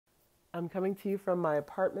I'm coming to you from my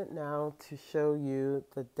apartment now to show you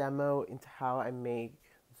the demo into how I make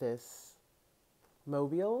this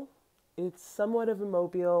mobile. It's somewhat of a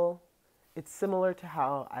mobile. It's similar to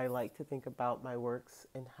how I like to think about my works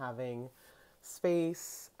in having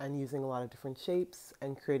space and using a lot of different shapes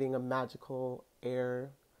and creating a magical air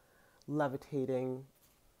levitating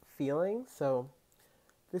feeling. So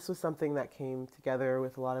this was something that came together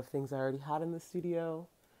with a lot of things I already had in the studio.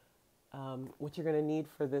 What you're going to need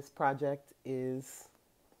for this project is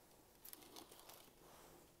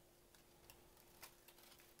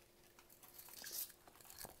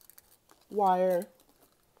wire.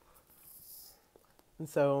 And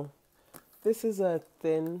so this is a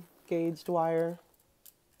thin gauged wire,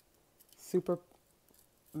 super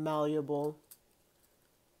malleable.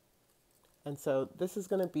 And so this is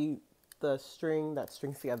going to be the string that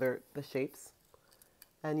strings together the shapes.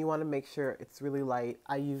 And you want to make sure it's really light.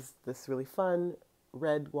 I used this really fun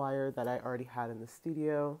red wire that I already had in the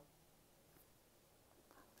studio.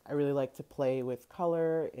 I really like to play with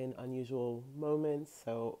color in unusual moments,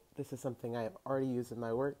 so this is something I've already used in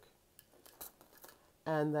my work.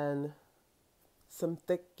 And then some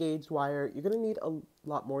thick gauge wire. You're going to need a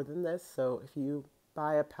lot more than this, so if you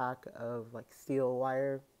buy a pack of like steel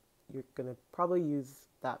wire, you're going to probably use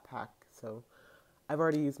that pack. So I've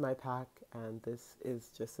already used my pack, and this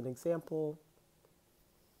is just an example.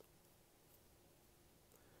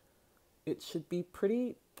 It should be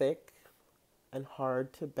pretty thick and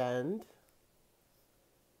hard to bend.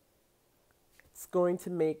 It's going to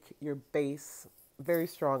make your base very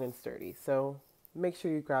strong and sturdy, so make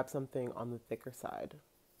sure you grab something on the thicker side.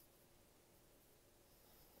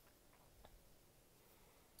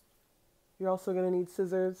 You're also going to need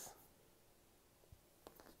scissors,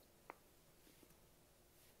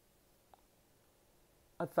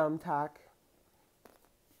 a thumbtack,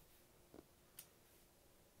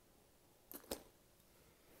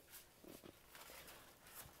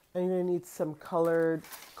 and you're going to need some colored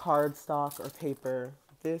cardstock or paper.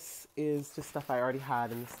 This is just stuff I already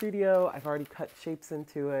had in the studio. I've already cut shapes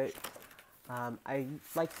into it. I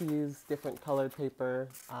like to use different colored paper.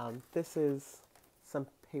 This is some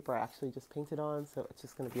paper I actually just painted on, so it's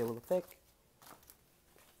just going to be a little thick.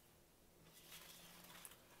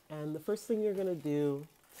 And the first thing you're going to do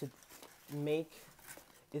is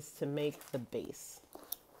to make the base.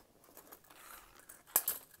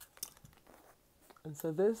 And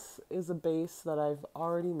so this is a base that I've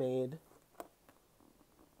already made.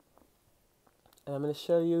 And I'm going to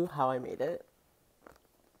show you how I made it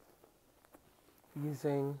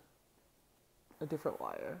using a different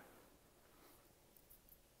wire.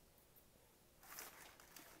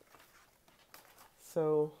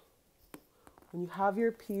 So when you have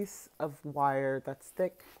your piece of wire that's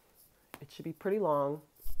thick, it should be pretty long.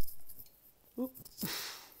 Oop.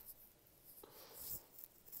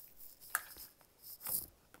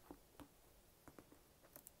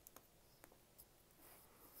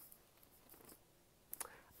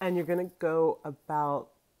 And you're going to go about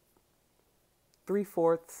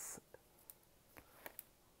 3/4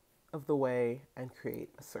 of the way and create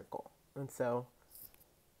a circle. And so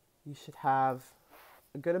you should have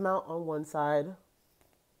a good amount on one side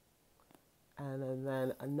and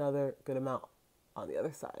then another good amount on the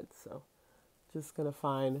other side. So just going to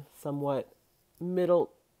find somewhat middle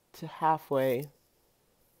to halfway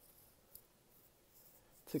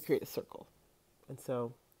to create a circle. And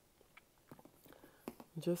so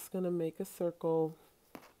I'm just going to make a circle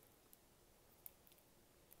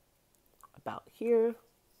about here.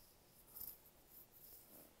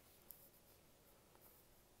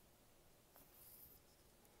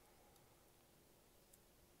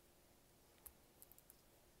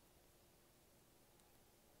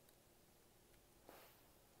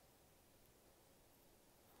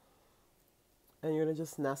 And you're going to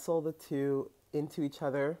just nestle the two into each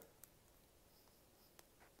other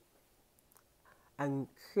and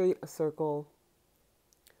create a circle.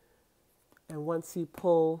 And once you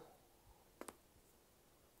pull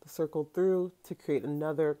the circle through to create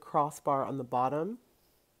another crossbar on the bottom,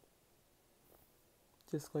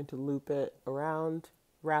 just going to loop it around,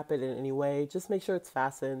 wrap it in any way. Just make sure it's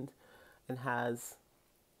fastened and has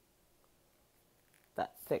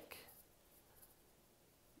that thick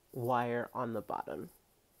wire on the bottom.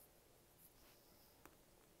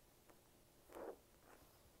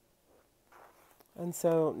 And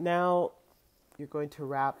so now you're going to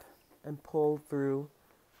wrap and pull through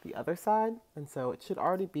the other side. And so it should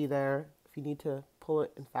already be there. If you need to pull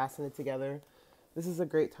it and fasten it together, this is a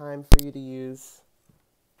great time for you to use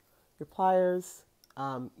your pliers.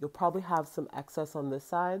 You'll probably have some excess on this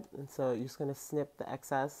side, and so you're just going to snip the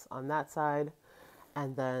excess on that side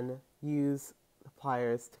and then use the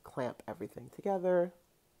pliers to clamp everything together.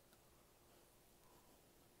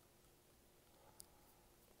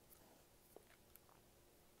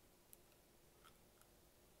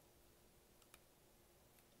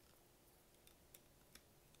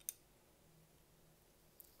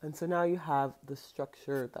 And so now you have the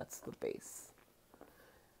structure that's the base.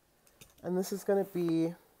 And this is going to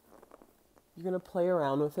be, you're going to play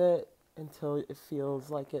around with it until it feels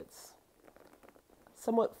like it's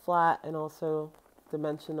somewhat flat and also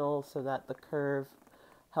dimensional so that the curve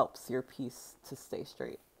helps your piece to stay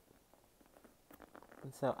straight.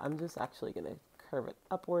 And so I'm just actually going to curve it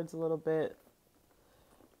upwards a little bit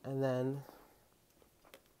and then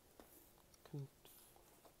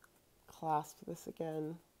clasp this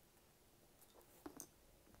again.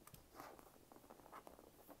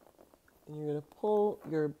 And you're going to pull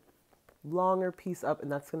your longer piece up, and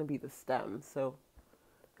that's going to be the stem. So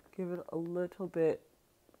give it a little bit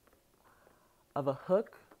of a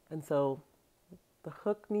hook. And so the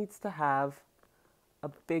hook needs to have a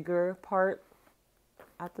bigger part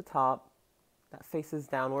at the top that faces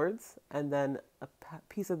downwards, and then a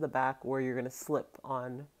piece of the back where you're going to slip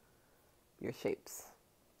on your shapes.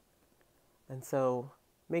 And so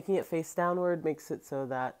making it face downward makes it so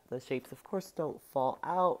that the shapes, of course, don't fall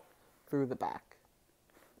out through the back.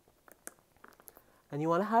 And you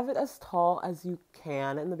want to have it as tall as you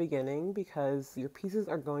can in the beginning because your pieces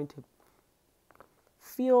are going to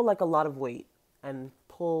feel like a lot of weight and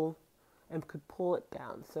could pull it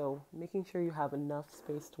down. So making sure you have enough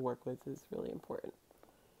space to work with is really important.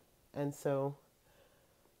 And so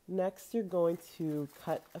next you're going to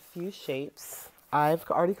cut a few shapes. I've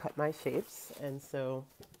already cut my shapes, and so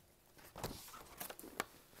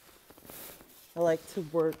I like to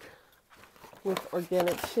work with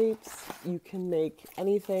organic shapes. You can make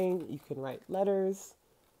anything. You can write letters.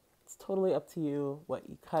 It's totally up to you what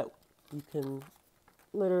you cut. You can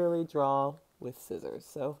literally draw with scissors.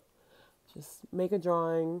 So just make a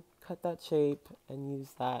drawing, cut that shape, and use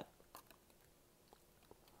that.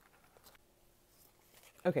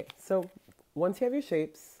 Okay, so once you have your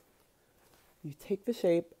shapes, you take the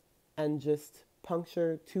shape and just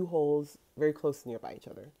puncture 2 holes very close nearby each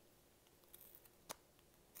other.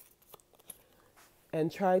 And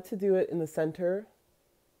try to do it in the center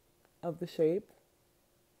of the shape.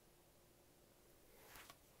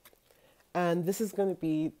 And this is going to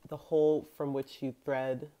be the hole from which you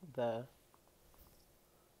thread the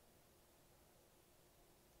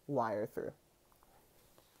wire through.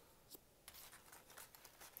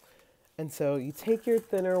 And so you take your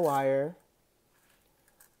thinner wire,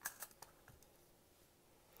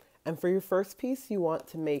 and for your first piece, you want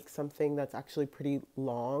to make something that's actually pretty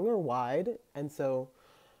long or wide. And so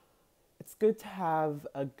it's good to have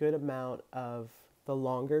a good amount of the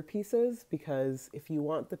longer pieces, because if you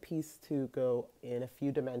want the piece to go in a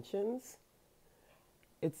few dimensions,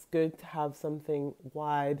 it's good to have something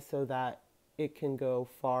wide so that it can go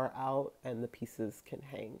far out and the pieces can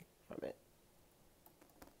hang from it.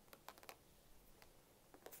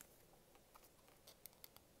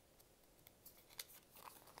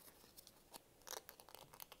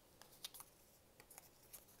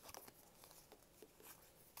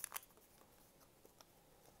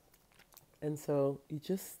 And so you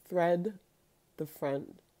just thread the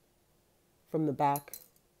front from the back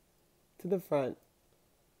to the front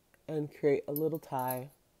and create a little tie.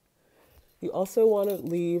 You also want to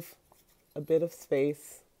leave a bit of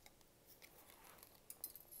space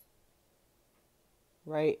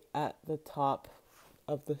right at the top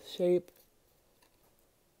of the shape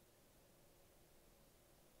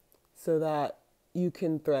so that you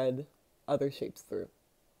can thread other shapes through.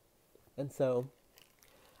 And so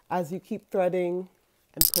as you keep threading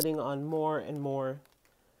and putting on more and more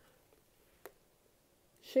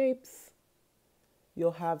shapes,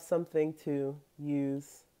 you'll have something to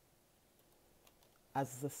use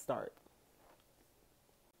as the start.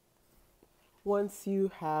 Once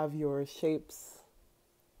you have your shapes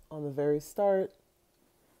on the very start,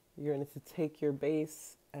 you're going to take your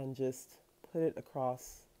base and just put it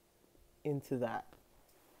across into that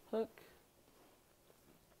hook.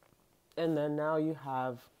 And then now you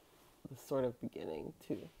have the sort of beginning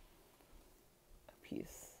to a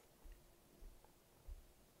piece.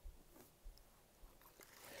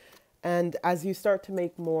 And as you start to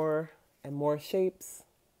make more and more shapes,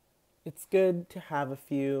 it's good to have a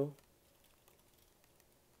few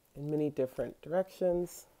in many different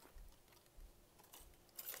directions.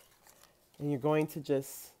 And you're going to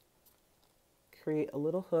just create a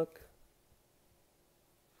little hook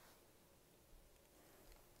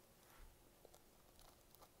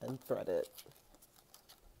and thread it.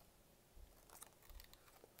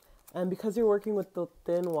 And because you're working with the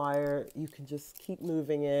thin wire, you can just keep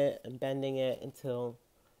moving it and bending it until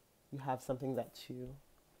you have something that you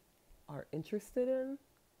are interested in.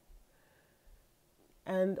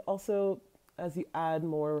 And also, as you add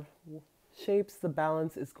more shapes, the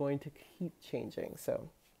balance is going to keep changing. So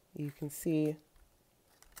you can see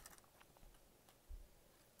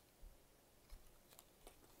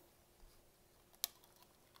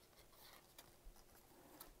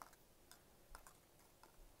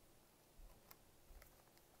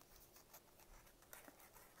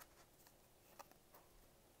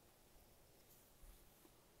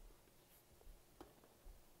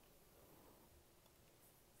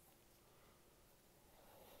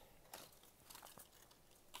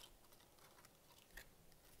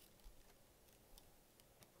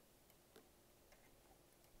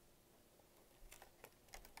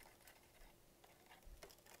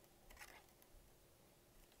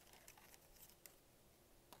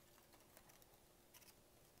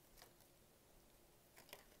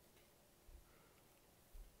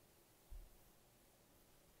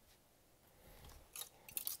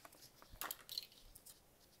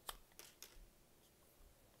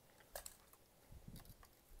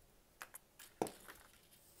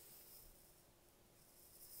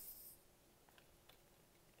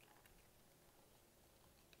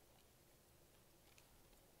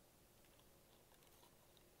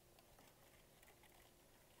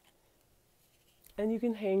and you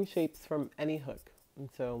can hang shapes from any hook. And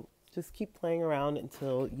so just keep playing around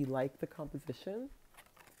until you like the composition.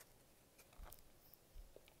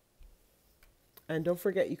 And don't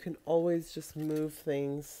forget, you can always just move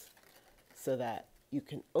things so that you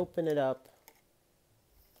can open it up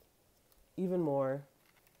even more.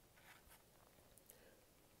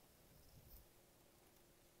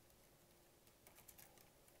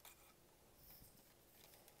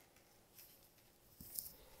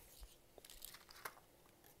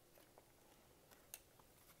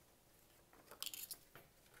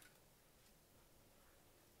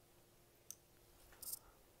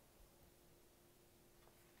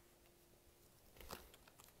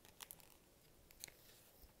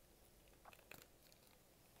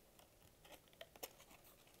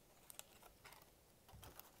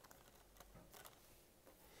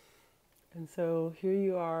 And so here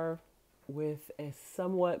you are with a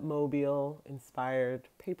somewhat mobile inspired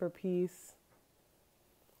paper piece.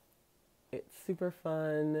 It's super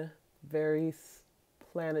fun, very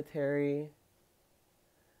planetary,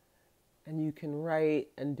 and you can write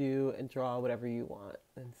and do and draw whatever you want.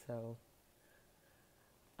 And so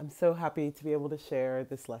I'm so happy to be able to share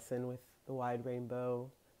this lesson with the Wide Rainbow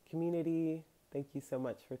community. Thank you so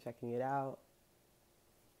much for checking it out.